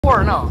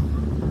Or no?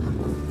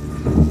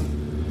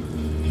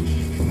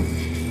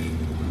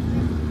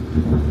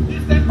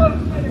 This temple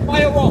is a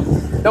firework.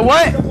 The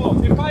what?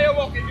 The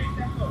firework in this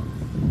temple.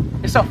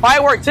 It's a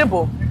firework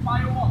temple. The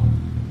firework.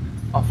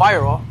 A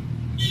firewall.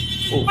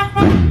 Ooh.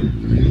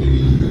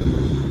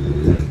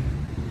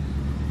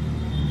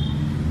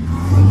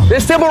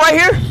 This temple right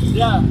here?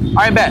 Yeah. All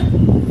right, bet.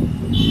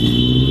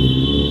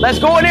 Let's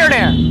go in there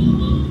then.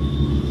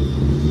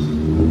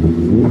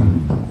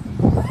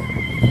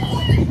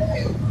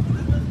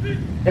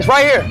 It's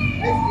right here.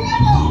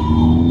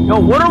 Yo,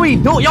 what are we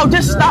doing? Yo,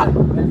 just stop. Yo,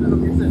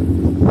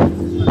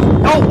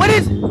 what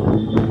is it?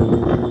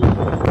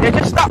 Yeah,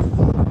 just stop.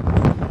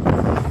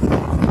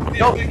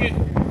 Yo,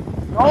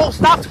 no,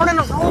 stop turning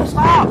the room.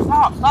 Stop.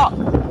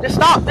 Just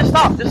stop.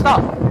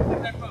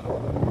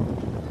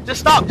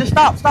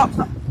 Stop.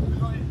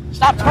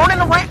 Stop turning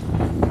the ramp.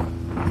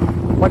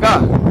 Oh my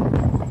God.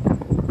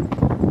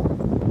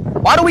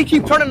 Why do we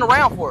keep turning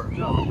around for?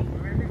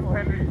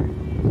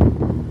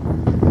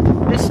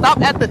 Just stop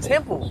at the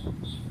temple.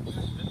 The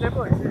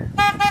temple is here.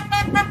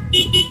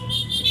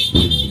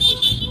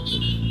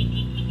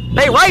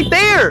 They right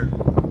there.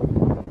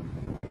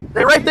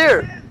 They right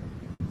there.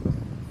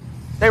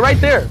 They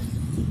right there.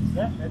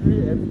 Yeah,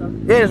 every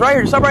time. Yeah, it's right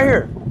here. Stop right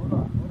here.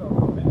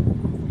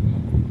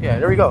 Yeah,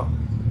 there we go.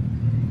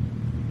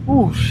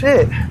 Ooh,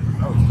 shit.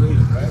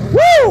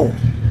 Woo!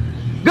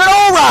 Good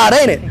old ride,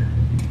 ain't it?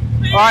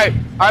 All right,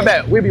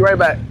 bet. We'll be right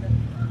back.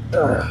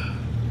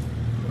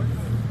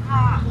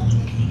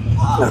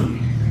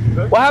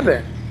 What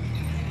happened?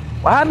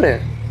 What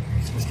happened?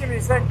 Just give me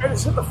a sec.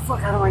 Shut the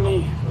fuck out of my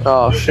knee.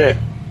 Oh, shit.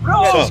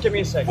 Bro, yeah, just give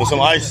me a sec. Want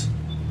some ice?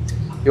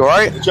 You all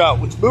right? Good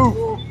job. Let's move.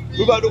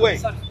 Move out the way.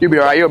 You'll be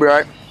all right. You'll be all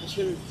right. Just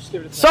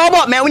give it a sec. Solve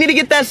up, man. We need to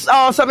get that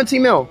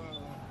 17 mil.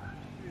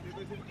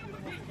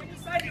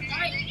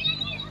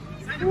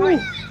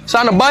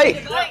 Sign the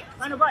bike.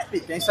 Sign the bike.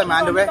 Can you sign my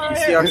underwear? You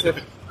see yourself?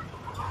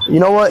 You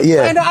know what?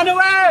 Yeah. Sign the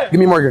underwear. Give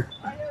me marker.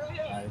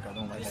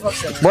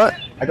 What?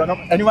 I got no.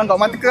 Anyone got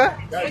marker?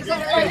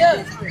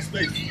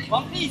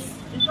 One piece.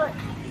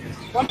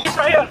 One piece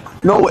right here.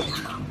 No way.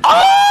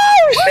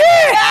 Oh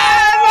shit!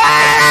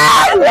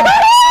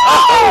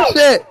 Oh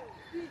shit!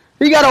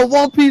 He got a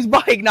one-piece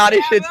bike. Nah,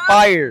 this shit's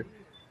fire.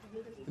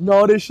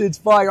 No, this shit's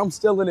fire. I'm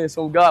stealing this.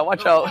 Oh God,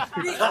 watch out.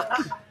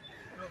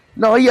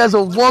 No, he has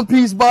a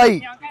one-piece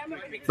bike.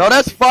 No,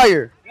 that's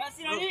fire.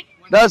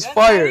 That's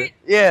fire.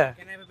 Yeah.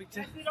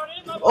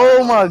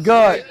 Oh my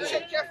God.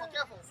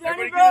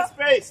 Everybody get in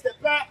space.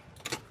 Step back.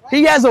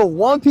 He has a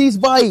one-piece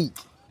bike.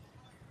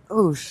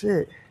 Oh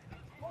shit.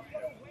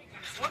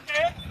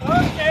 Okay.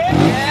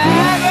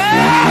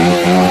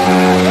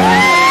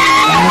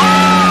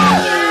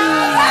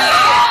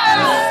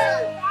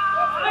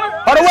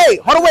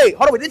 Hold on,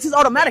 wait. This is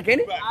automatic,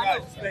 ain't it?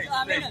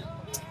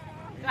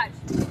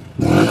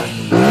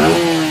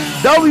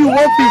 W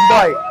one-piece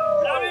bike.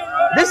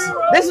 This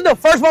is the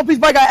first one-piece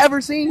bike I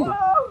ever seen.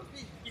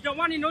 You don't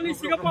want it only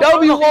Singapore.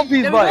 W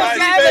one-piece bike.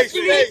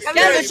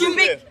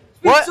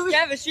 What?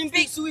 A shoe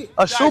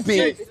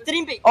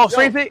pick. Oh,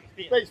 string pick.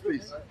 Space,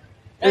 please.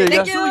 There you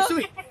go.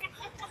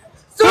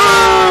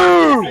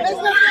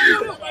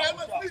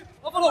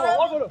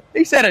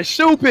 He said a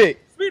shoe pick.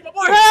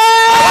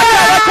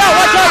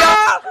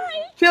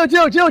 Watch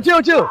out,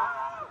 y'all. Chill.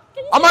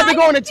 I'm about to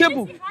go in the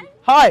temple.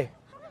 Hi.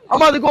 I'm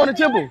about to go in the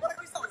temple.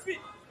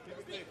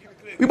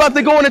 We about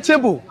to go in the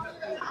temple.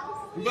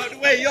 Move out the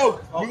way, yo.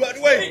 Move out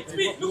the way.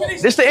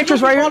 This the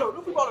entrance right here?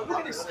 Look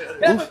at this.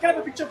 Can I have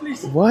a picture,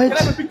 please? What? Can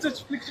I have a picture,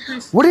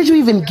 please? Where did you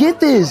even get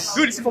this?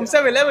 Dude, this is from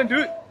 7-Eleven,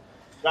 dude.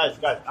 Guys,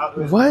 out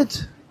the way.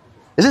 What?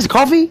 Is this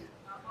coffee?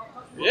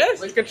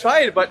 Yes, you can try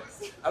it, but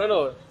I don't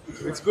know.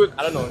 It's good.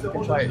 I don't know. You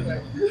can try it.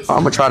 Oh,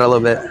 I'm gonna try it a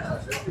little bit.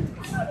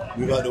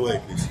 Move out the way,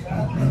 please.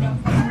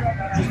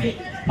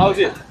 How's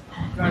it?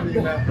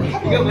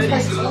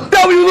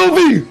 W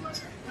Luffy!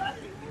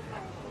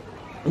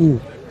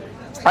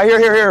 Right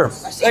here.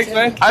 Thanks,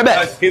 man. I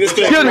bet. Excuse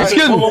me.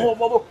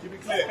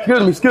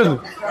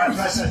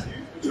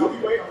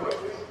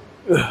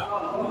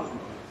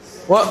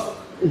 What?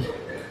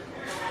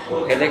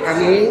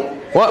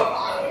 What?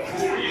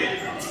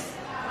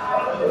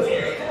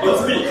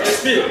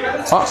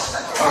 Huh?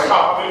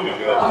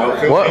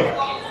 What?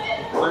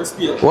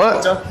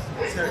 What?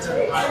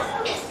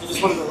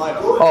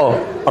 Oh,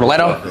 the light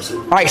on?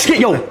 Alright, skit,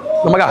 yo.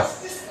 Oh my God.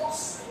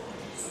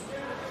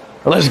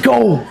 Let's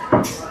go.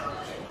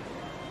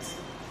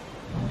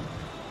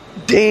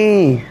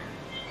 Dang.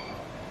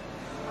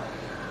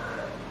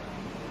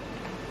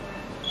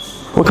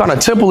 What kind of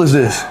temple is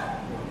this?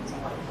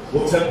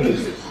 What temple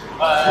is this?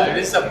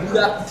 This is a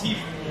Buddha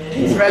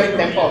Tooth Relic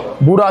Temple.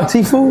 Buddha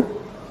Tifu?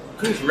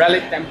 Tooth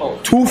Relic Temple.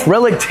 Tooth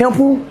Relic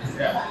Temple?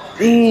 Yeah.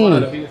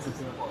 Dang.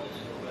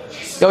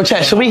 Yo,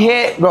 chat, should we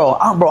hit? Bro,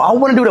 I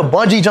want to do the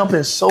bungee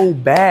jumping so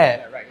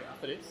bad. Right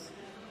after this.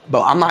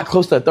 But I'm not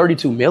close to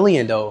 32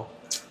 million, though.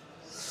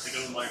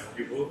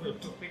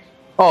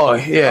 Oh,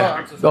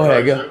 yeah. Go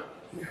ahead, go.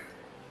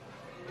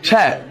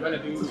 Chat. You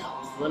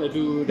wanna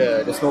do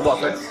the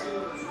snowboard first?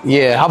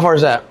 Yeah, how far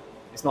is that?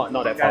 It's not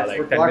that far.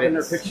 Like 10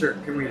 minutes. their picture.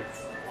 Can we?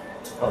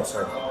 Oh,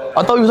 sorry.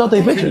 I thought he was out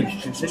there picture.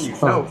 Continue.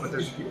 No, but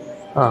there's people.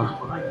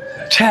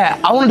 Chat,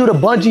 I want to do the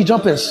bungee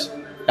jumping.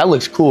 That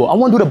looks cool. I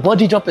want to do the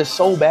bungee jumping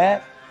so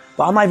bad,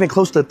 but I'm not even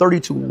close to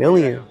 32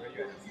 million.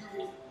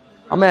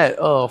 I'm at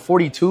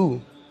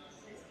 42.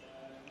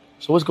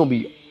 So it's gonna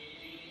be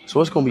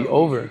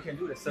over. You can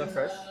do the surf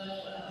first.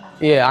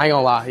 Yeah, I ain't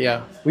gonna lie.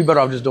 Yeah, we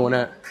better off just doing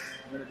that.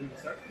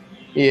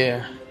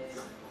 Yeah.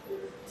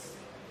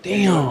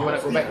 Damn. You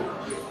wanna go back?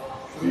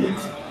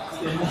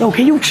 Yo,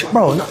 can you,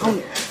 bro? No,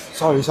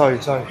 Sorry.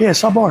 yeah,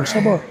 sub-bar. So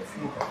you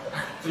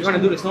wanna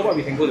do the snowboard?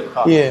 We can go to the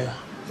car. Yeah.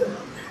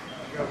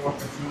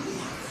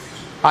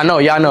 I know.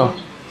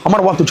 I'm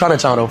gonna walk through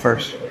Chinatown though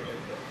first.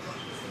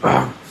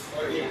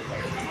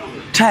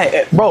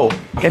 Chat, bro,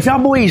 if y'all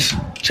boys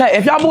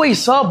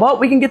sub up,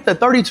 we can get the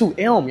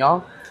 32M,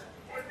 y'all.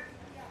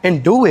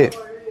 And do it.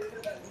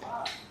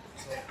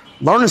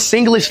 Learn a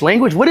Singlish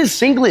language. What is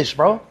Singlish,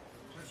 bro?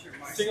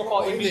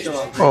 Singapore English.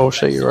 Oh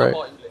shit, you're right.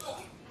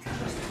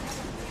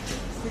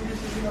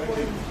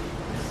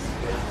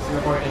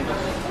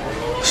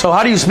 So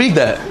how do you speak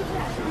that?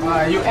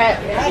 You add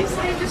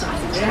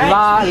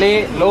la,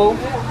 le, lo.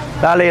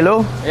 La le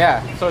lo?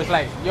 Yeah. So it's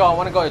like, yo, I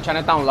wanna go to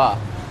Chinatown la.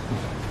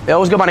 Yo,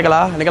 what's good, my nigga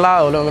la? Nigga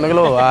la,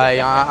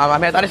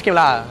 I'm here. I just came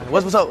la.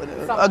 What's up?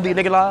 Ugly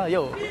nigga la,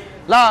 yo.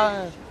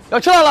 La. Yo,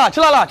 chill out la.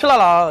 Chill out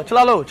lo. Chill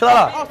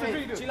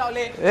out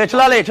le. Yeah,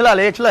 chill out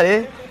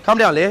le. Calm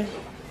down, le.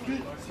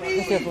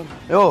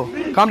 Yo,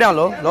 calm down,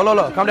 lo.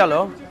 Lo. Calm down,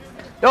 lo.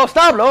 Yo,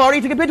 stop, lo. I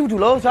already took a picture with you,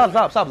 lo. Stop,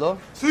 lo.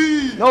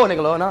 No,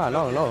 nigga, lo. Nah,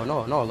 no,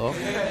 lo.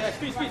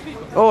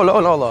 Oh, lo,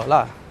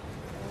 la.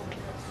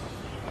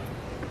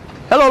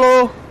 Hello,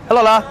 lo.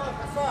 Hello, la.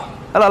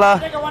 Hello, la.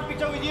 Take one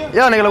picture with you.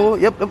 Yeah, nigga, lo.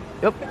 Yep.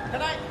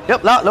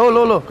 Yep, la,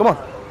 lo. Come on.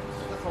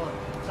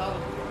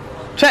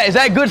 Chat, is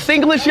that good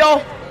Singlish,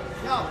 y'all?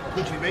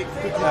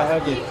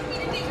 Okay.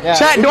 Yeah.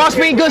 Chat, do I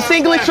speak good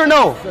Singlish or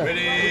no?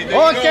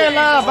 Okay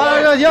la.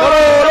 Bye, yo.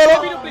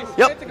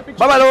 Yep.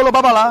 Bye, lo.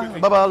 Bye,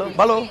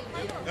 lo.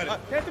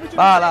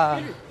 Bye, la.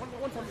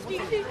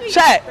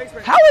 Chat,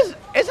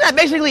 isn't that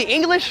basically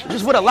English?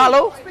 Just with a la,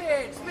 lo?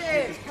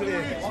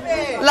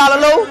 La,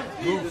 lo.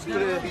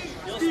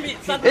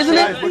 Isn't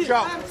it?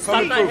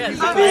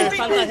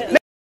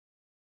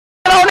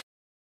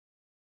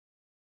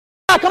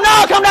 Come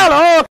down,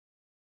 lo.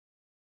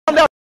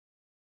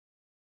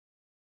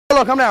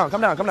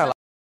 Come down.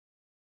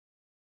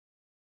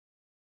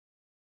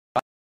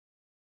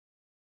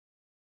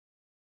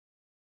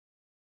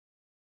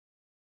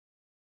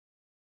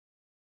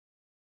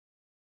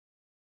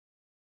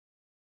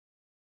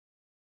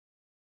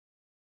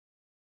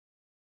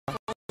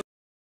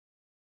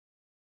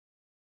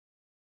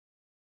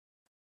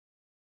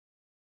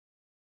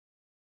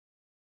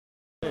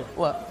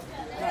 What?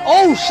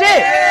 Oh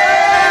shit!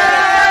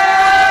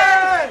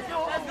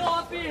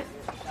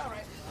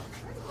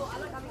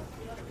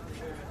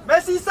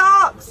 Messi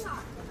socks.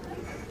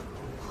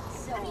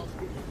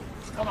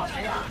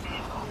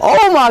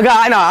 Oh my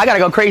god! No, I gotta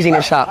go crazy in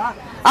this shop.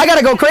 I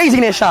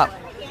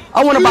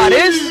want to buy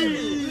this.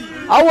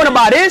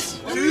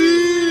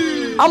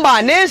 I'm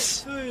buying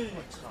this.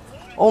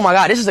 Oh my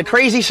god! This is a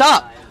crazy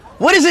shop.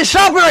 What is this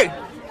shop I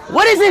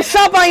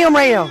am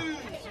right now?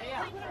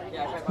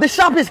 This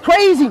shop is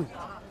crazy.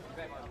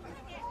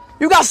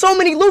 You got so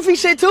many Luffy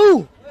shit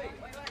too.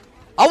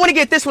 I want to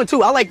get this one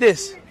too. I like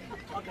this.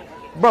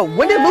 Bro,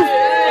 when did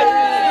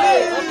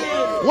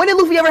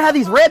Luffy ever have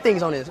these red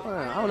things on his?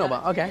 I don't know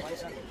about. Okay.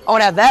 I want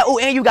to have that. Oh,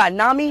 and you got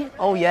Nami.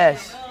 Oh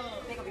yes.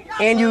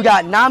 And you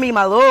got Nami,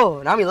 my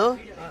little.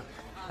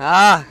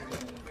 Ah.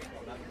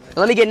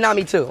 Let me get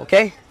Nami too.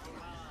 Okay.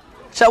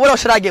 So what else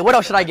should I get? I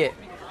feel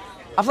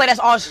like that's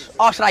all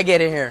should I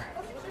get in here.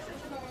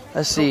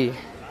 Let's see.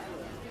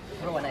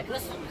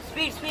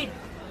 Speed.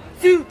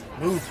 Ooh,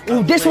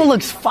 this one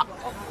looks fine.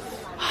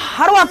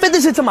 How do I fit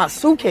this into my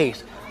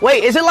suitcase?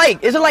 Wait, is it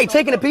like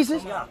taking the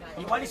pieces?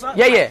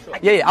 Yeah.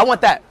 I want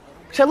that.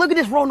 Chat, look at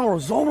this Ronaldo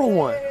Zoro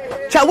one.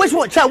 Chat, which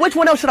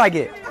one else should I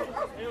get?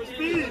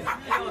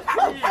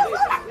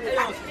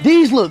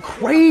 These look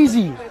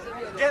crazy.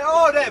 Get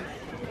all of them.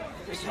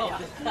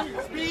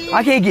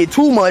 I can't get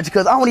too much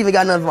because I don't even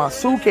got nothing in my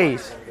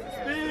suitcase.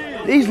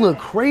 These look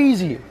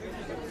crazy.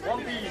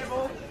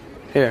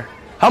 Here.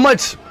 How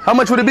much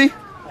would it be?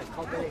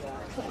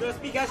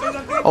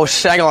 Oh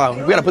shit, I ain't gonna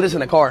lie. We gotta put this in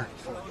the car.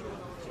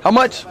 How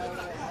much?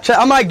 Chat,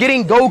 I'm not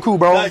getting Goku,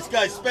 bro.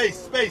 Guys,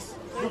 space.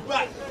 Move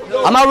back.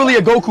 I'm not really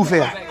a Goku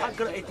fan.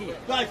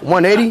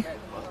 180?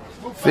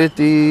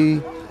 50,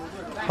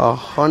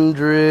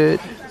 100,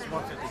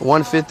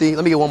 150.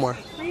 Let me get one more.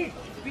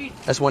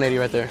 That's 180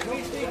 right there.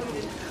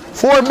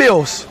 4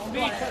 bills.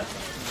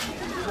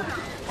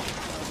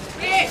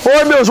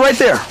 4 bills right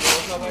there.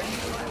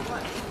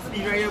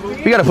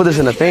 We gotta put this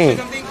in the thing.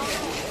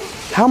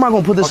 How am I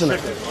gonna put this in the?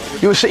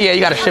 Yeah, you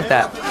gotta ship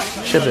that.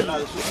 Ship it.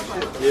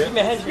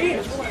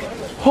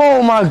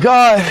 Oh my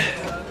god.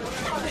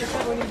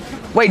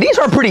 Wait, these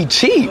are pretty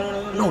cheap.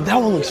 No, that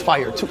one looks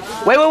fire too.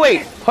 Wait.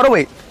 Hold on,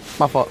 wait.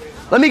 My fault.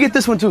 Let me get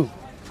this one too.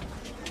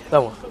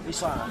 That one.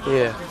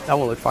 Yeah, that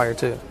one looked fire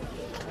too.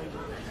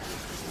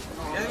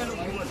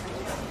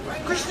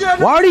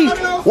 Why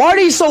are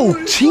these so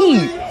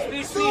cheap?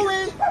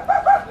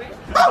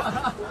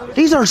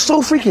 These are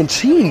so freaking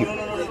cheap.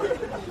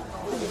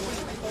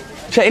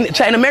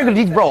 In America,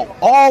 these, bro,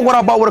 all what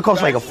I bought would have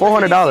cost like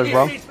 $400,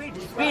 bro.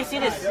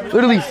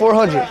 Literally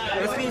 400.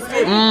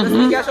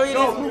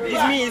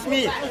 It's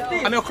me.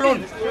 I'm your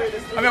clone.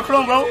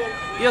 Bro.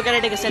 You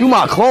gotta take a selfie. You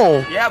my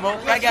clone. Yeah, bro.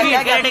 I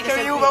gotta take a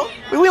selfie.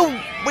 Bro.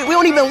 We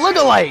don't even look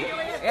alike.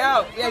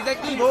 Yeah,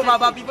 exactly, bro.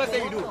 But people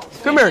say you do.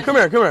 Come here.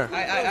 Yo.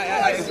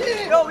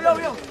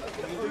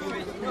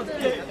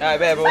 Alright,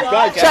 bad, bro.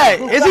 Chat,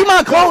 is he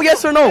my clone?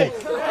 Yes or no?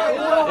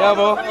 Yeah,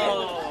 bro.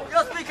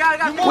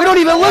 We don't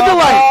even look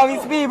alike.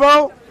 It's me,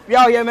 bro. We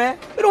out here, man.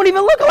 We don't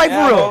even look alike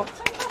for real.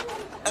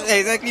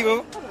 Exactly,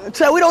 bro.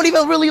 Chat, we don't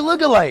even really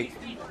look alike.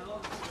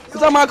 Is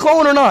that my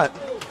clone or not?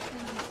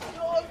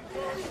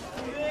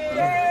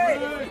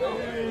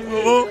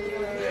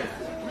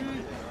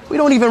 We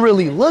don't even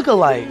really look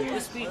alike.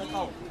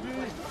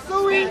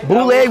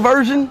 Bootleg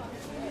version?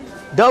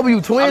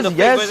 W twins?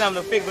 Yes. I'm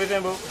the fake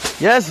version, bro.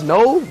 Yes,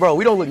 no, bro.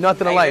 We don't look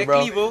nothing alike,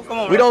 bro. Come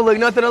on, We don't look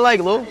nothing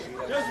alike, Lil.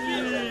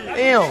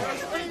 Damn.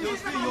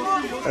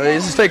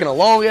 This is taking a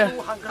long, yeah.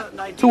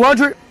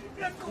 200?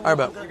 All right,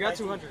 bro. You got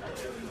 200.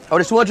 Oh,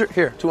 there's 200?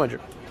 Here, 200.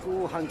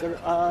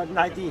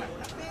 290.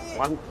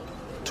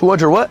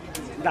 200 what?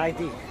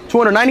 90.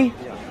 290?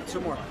 Yeah.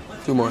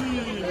 Two more.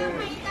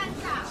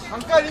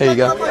 Here you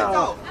go.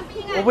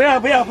 Where?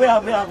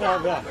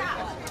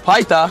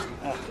 Paita.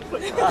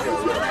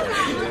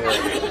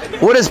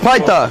 What is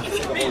Paita?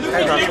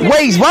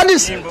 Wait, why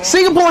does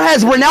Singapore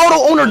has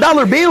Ronaldo on their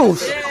dollar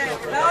bills?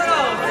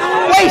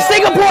 Wait,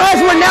 Singapore has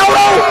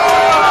Ronaldo?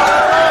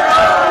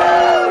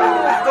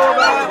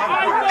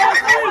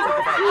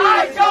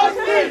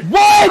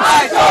 What?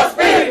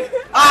 Ishowspeed.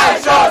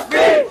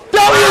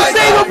 W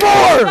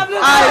Singapore!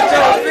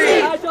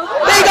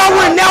 They got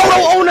Ronaldo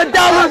on the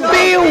dollar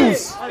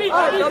bills!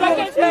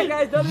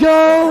 Yo!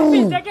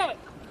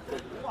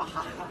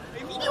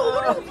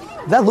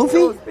 That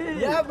Luffy?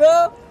 Yeah,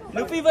 bro.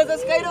 Luffy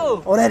versus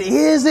Kaido. Oh, that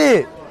is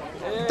it.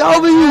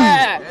 W.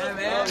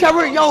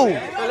 Trevor, yo.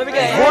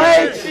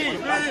 What?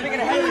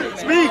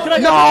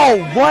 No,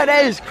 what?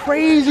 That is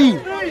crazy.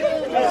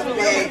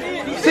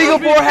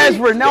 Singapore has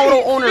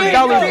Ronaldo on their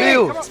dollar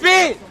bill.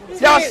 Speed.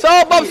 Y'all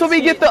sub up so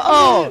we get the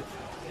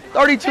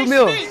 32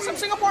 mil. Some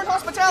Singapore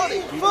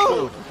hospitality.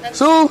 Food.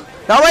 So,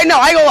 not right now.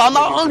 I'm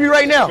not hungry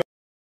right now.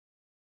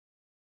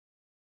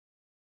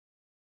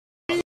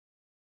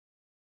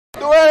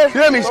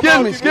 Excuse me.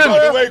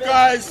 Wait,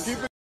 guys. Keep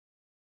it.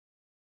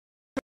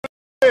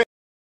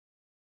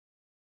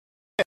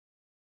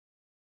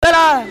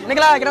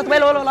 Nicola, get out the way,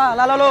 Lolo. Get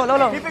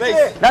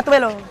out the way,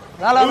 Lolo.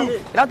 Get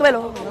out the way,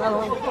 Lolo.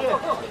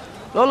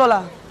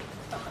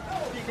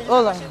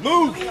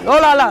 Move.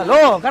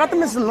 Lolo. Get out the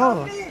missing,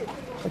 Lolo.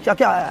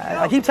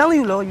 I keep telling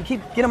you, Lolo. You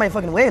keep getting my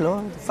fucking way,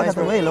 Lolo. Fuck out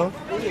the way, Lolo.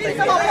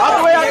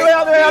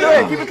 Out the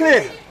way. Keep it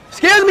clear.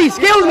 Excuse me.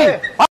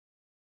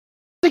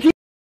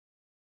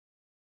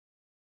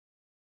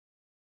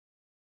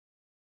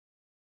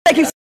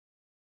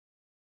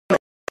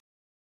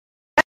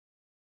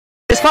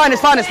 It's fine.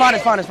 It's fine.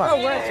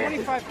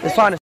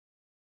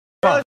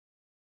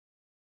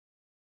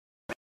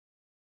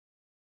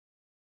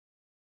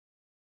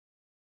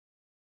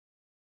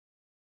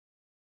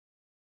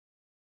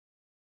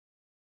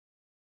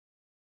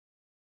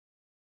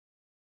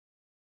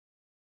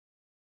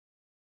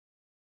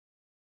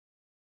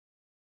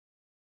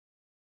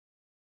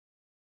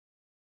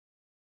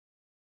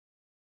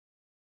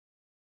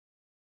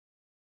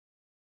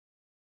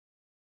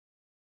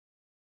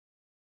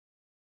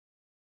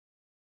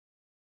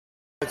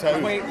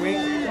 Wait.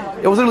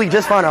 It was literally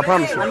just fine, I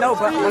promise you. I know,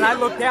 but when I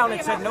looked down,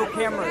 it said no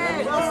camera. I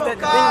mean, it's the thing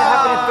that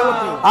happened in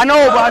Philippines. I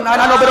know, but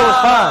it was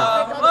fine.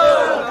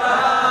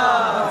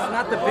 It's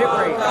not the bit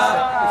rate.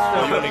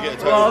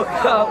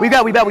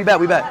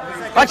 We back.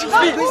 Watch.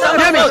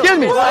 Excuse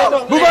me.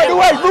 Move out the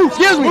way. Move.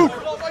 Excuse me.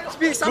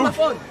 Speed. Stop my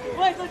phone.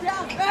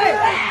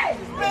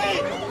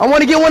 I want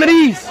to get one of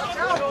these.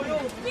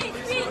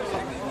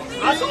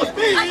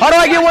 How do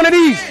I get one of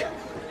these?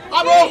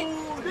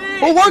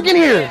 Who's working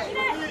here?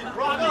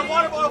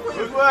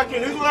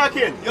 Who's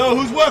working? Yo,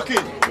 who's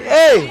working?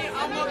 Hey.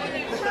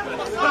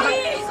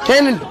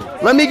 Cannon,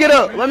 let me get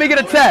a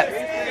tap.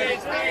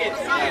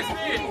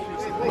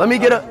 Let me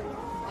get a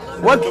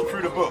what? Look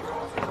through the book.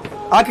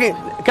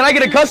 Can I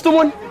get a custom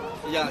one?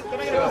 Yeah.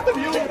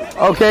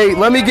 Okay,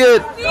 let me get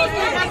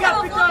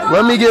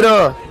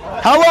a.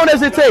 How long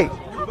does it take?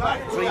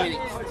 3 minutes.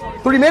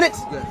 3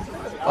 minutes?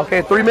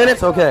 Okay, 3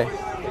 minutes. Okay.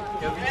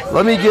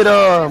 Let me get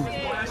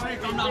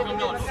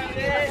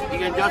You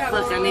can just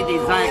search any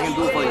design I can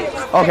do for you.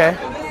 Okay.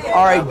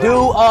 All right.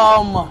 Do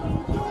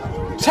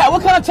chat.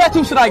 What kind of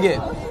tattoo should I get?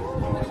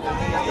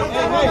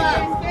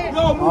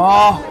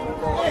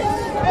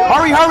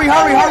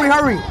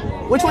 Hurry.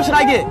 Which one should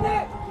I get?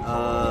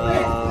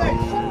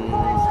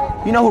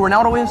 You know who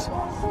Ronaldo is?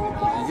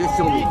 Just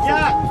show me.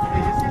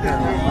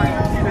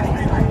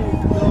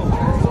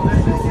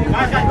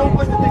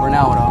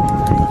 Ronaldo.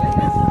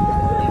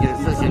 You can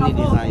search any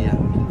design, yeah.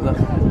 Look.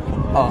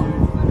 Oh.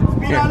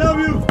 Here. I love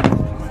you.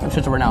 I'm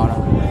such a Ronaldo.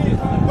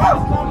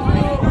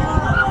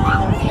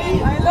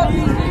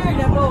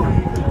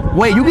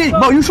 Wait,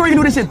 bro, you sure you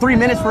can do this in 3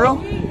 minutes for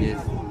real? Yes.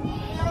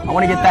 I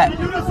want to get that.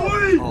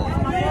 Oh.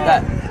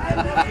 That.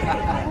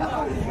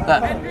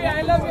 That.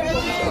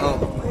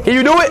 Oh. Can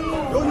you do it?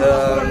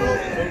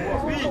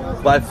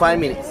 By 5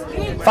 minutes.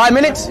 5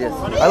 minutes? Yes.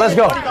 All right, let's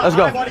go. Let's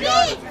go.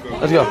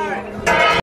 Let's go.